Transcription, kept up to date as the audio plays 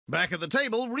Back at the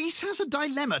table, Reese has a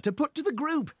dilemma to put to the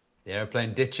group. The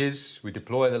aeroplane ditches, we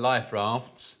deploy the life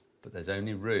rafts, but there's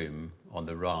only room on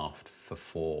the raft for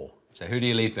 4. So who do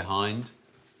you leave behind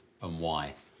and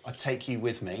why? I'd take you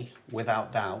with me,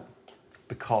 without doubt,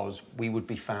 because we would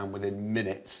be found within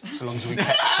minutes, so long as we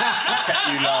kept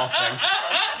you laughing.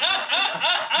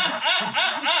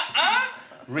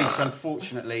 Reese,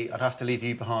 unfortunately, I'd have to leave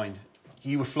you behind.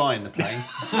 You were flying the plane.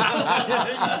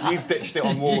 You've ditched it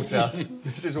on water.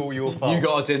 This is all your fault. You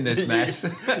got us in this mess.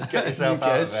 Get yourself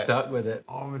out of it. Stuck with it.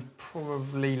 I would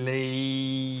probably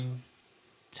leave...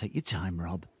 Take your time,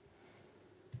 Rob.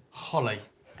 Holly.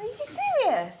 Are you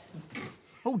serious?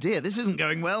 Oh dear, this isn't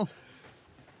going well.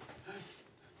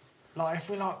 Like, if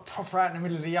we're, like, proper out in the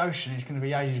middle of the ocean, it's going to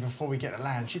be ages before we get to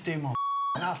land. She'd do my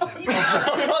nutting. I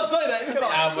can't say that.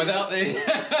 And without the...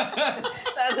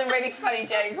 That's a really funny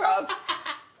joke, Rob.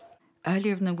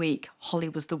 Earlier in the week, Holly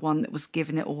was the one that was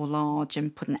giving it all large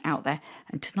and putting it out there.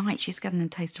 And tonight, she's getting a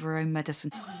taste of her own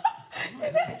medicine.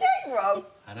 Is that a joke, Rob?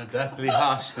 And a deathly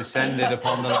hush descended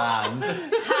upon the land.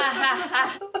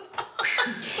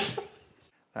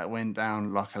 That went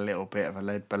down like a little bit of a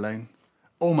lead balloon.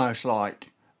 Almost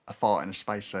like a fart in a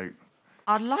spacesuit.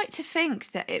 I'd like to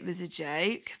think that it was a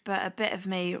joke, but a bit of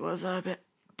me was a bit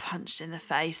punched in the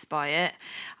face by it.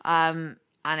 And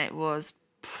it was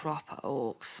proper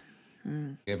orcs.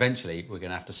 Eventually, we're going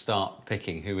to have to start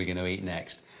picking who we're going to eat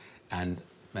next. And,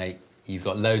 mate, you've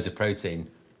got loads of protein,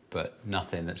 but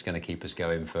nothing that's going to keep us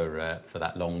going for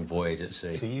that long voyage at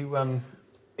sea. So you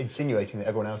insinuating that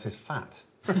everyone else is fat?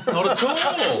 Not at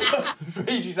all!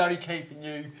 Reese is only keeping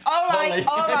you... All right,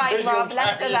 Rob,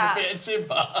 less of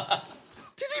that.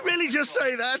 Did he really just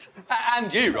say that?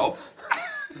 And you, Rob.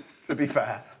 To be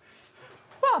fair.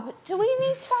 Rob, do we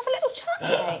need to have a little chat,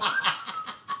 mate?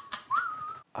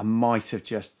 I might have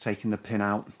just taken the pin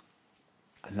out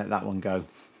and let that one go.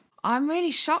 I'm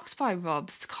really shocked by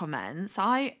Rob's comments.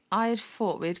 I had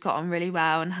thought we'd got on really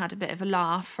well and had a bit of a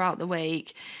laugh throughout the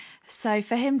week. So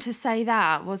for him to say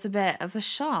that was a bit of a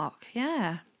shock,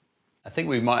 yeah. I think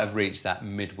we might have reached that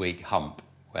midweek hump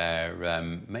where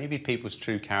maybe people's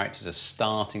true characters are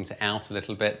starting to out a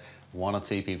little bit. 1 or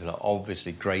 2 people are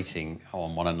obviously grating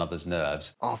on one another's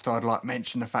nerves. After I'd, like,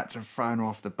 mentioned the fact of throwing her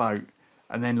off the boat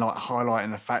and then, like,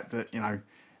 highlighting the fact that, you know,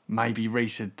 maybe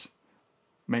Reese had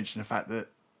mentioned the fact that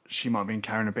she might have been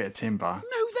carrying a bit of timber. No,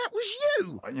 that was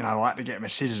you! You know, I had to get my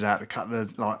scissors out to cut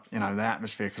the, like, you know, the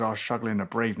atmosphere because I was struggling to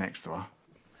breathe next to her.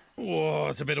 Oh,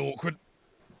 it's a bit awkward.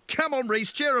 Come on,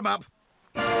 Reese, cheer him up.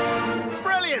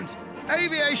 Brilliant!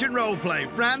 Aviation roleplay.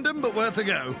 Random, but worth a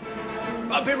go.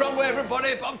 Bumpy runway,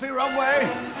 everybody, bumpy runway.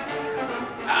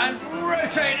 And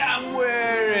rotate, and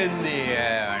we're in the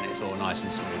air. And it's all nice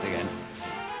and smooth again.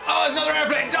 Oh, there's another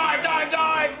airplane. Dive, dive,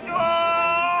 dive.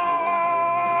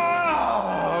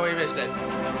 Oh, we missed it.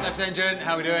 Left engine,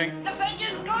 how are we doing? Left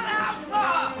engine's gone out, sir!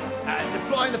 And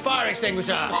deploying the fire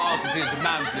extinguisher. Oh, I can see there's a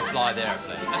man fly the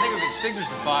airplane. I think we've extinguished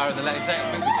the fire in the left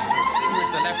engine. I think we've just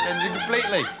extinguished the left engine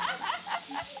completely.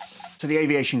 So the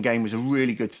aviation game was a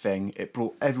really good thing. It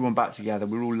brought everyone back together.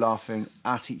 We were all laughing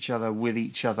at each other, with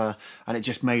each other, and it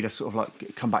just made us sort of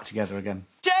like come back together again.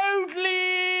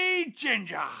 Totally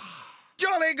ginger.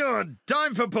 Jolly good.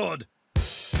 Time for pud.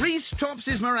 Reese tops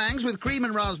his meringues with cream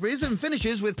and raspberries and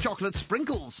finishes with chocolate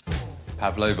sprinkles.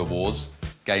 Pavlova Wars,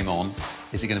 game on.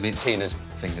 Is it going to be Tina's?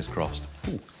 Fingers crossed.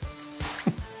 Ooh.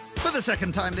 For the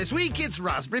second time this week, it's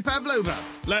raspberry pavlova.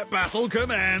 Let battle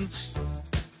commence.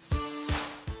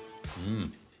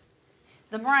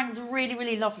 The meringue's really,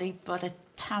 really lovely, but a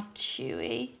tad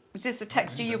chewy. Is this the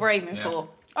texture you were aiming Yeah. for?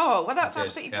 Oh, well, that's It is,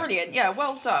 absolutely yeah. brilliant. Yeah,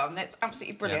 well done. It's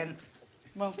absolutely brilliant.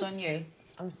 Well done, you.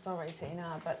 I'm sorry,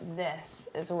 Tina, but this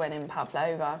is a winning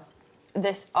pavlova.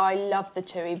 I love the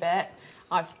chewy bit.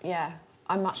 I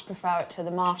much prefer it to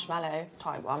the marshmallow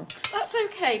type one. That's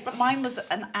okay, but mine was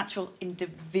an actual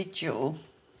individual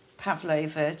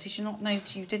pavlova. Did you not know?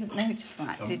 You didn't notice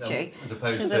that, did you? As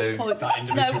opposed to to the point. that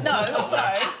individual. No.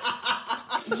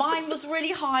 Mine was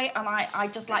really high, and I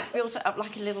just like built it up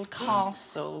like a little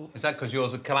castle. Is that because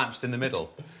yours had collapsed in the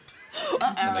middle?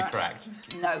 And they cracked?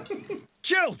 No.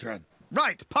 Children.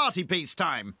 Right, party piece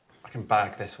time. I can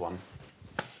bag this one.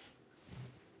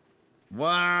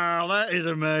 Wow, that is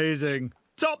amazing.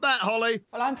 Top that, Holly.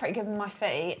 Well, I'm pretty good with my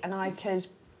feet, and I could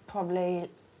probably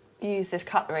use this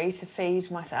cutlery to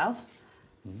feed myself.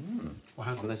 Well,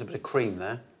 hang on, there's a bit of cream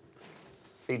there.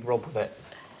 Feed Rob with it.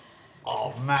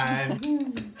 Oh, man.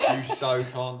 You so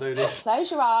can't do this. Close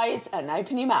your eyes and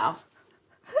open your mouth.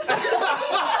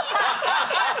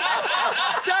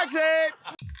 Taxi!